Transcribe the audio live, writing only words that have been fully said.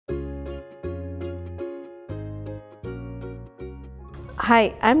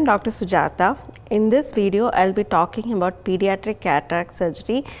Hi, I'm Dr. Sujata. In this video, I'll be talking about pediatric cataract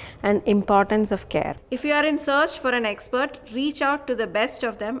surgery and importance of care. If you are in search for an expert, reach out to the best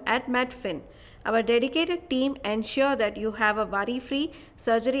of them at Medfin. Our dedicated team ensure that you have a worry-free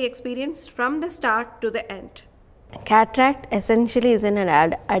surgery experience from the start to the end. Cataract essentially is an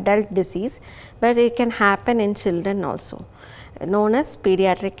adult disease, but it can happen in children also, known as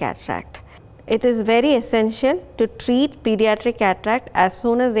pediatric cataract. It is very essential to treat pediatric cataract as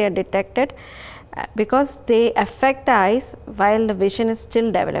soon as they are detected because they affect the eyes while the vision is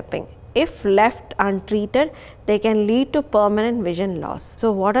still developing. If left untreated, they can lead to permanent vision loss.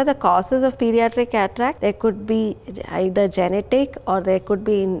 So what are the causes of pediatric cataract? They could be either genetic, or they could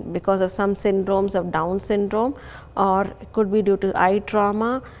be because of some syndromes of Down syndrome, or it could be due to eye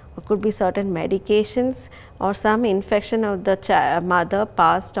trauma, or could be certain medications, or some infection of the mother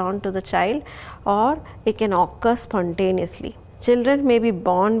passed on to the child, or it can occur spontaneously. Children may be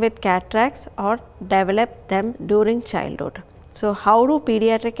born with cataracts or develop them during childhood. So how do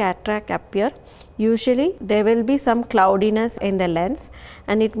pediatric cataract appear? Usually there will be some cloudiness in the lens,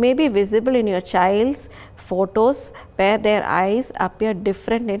 and it may be visible in your child's photos where their eyes appear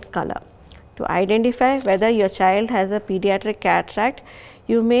different in color. To identify whether your child has a pediatric cataract,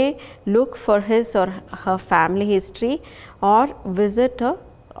 you may look for his or her family history or visit a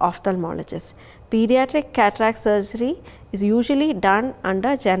ophthalmologist. Pediatric cataract surgery is usually done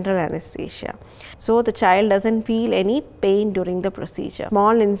under general anesthesia, so the child doesn't feel any pain during the procedure.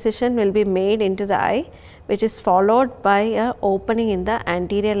 Small incision will be made into the eye, which is followed by an opening in the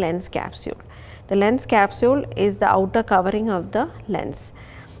anterior lens capsule. The lens capsule is the outer covering of the lens.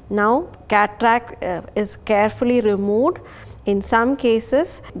 Now cataract is carefully removed. In some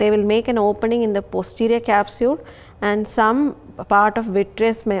cases, they will make an opening in the posterior capsule, and some part of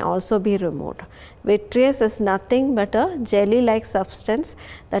vitreous may also be removed. Vitreous is nothing but a jelly-like substance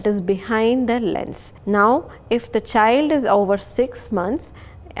that is behind the lens. Now, if the child is over 6 months,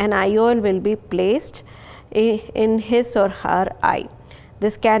 an IOL will be placed in his or her eye.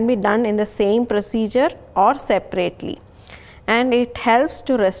 This can be done in the same procedure or separately, and it helps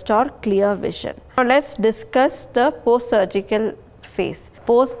to restore clear vision. Now let's discuss the post-surgical phase.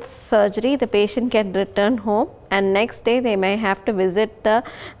 Post-surgery, the patient can return home, and next day they may have to visit the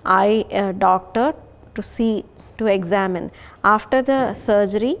eye doctor to examine. After the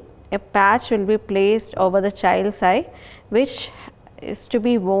surgery, a patch will be placed over the child's eye, which is to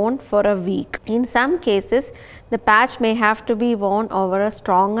be worn for a week. In some cases, the patch may have to be worn over a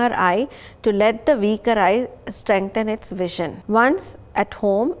stronger eye to let the weaker eye strengthen its vision. Once at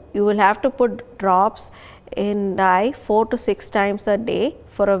home, you will have to put drops in the eye 4 to 6 times a day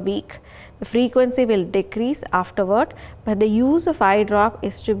for a week. The frequency will decrease afterward, but the use of eye drop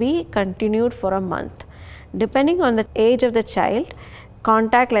is to be continued for a month. Depending on the age of the child,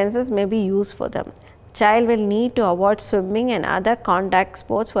 contact lenses may be used for them. Child will need to avoid swimming and other contact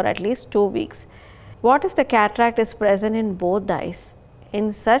sports for at least 2 weeks. What if the cataract is present in both the eyes?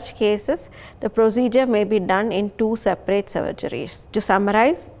 In such cases, the procedure may be done in 2 separate surgeries. To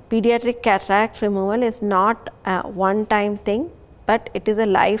summarize, pediatric cataract removal is not a one-time thing, but it is a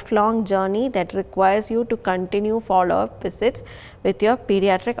lifelong journey that requires you to continue follow-up visits with your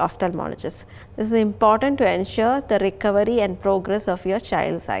pediatric ophthalmologist. This is important to ensure the recovery and progress of your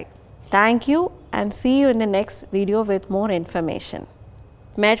child's eye. Thank you, and see you in the next video with more information.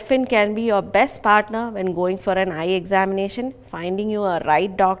 Medfin can be your best partner when going for an eye examination, finding you a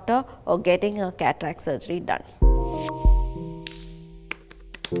right doctor, or getting a cataract surgery done.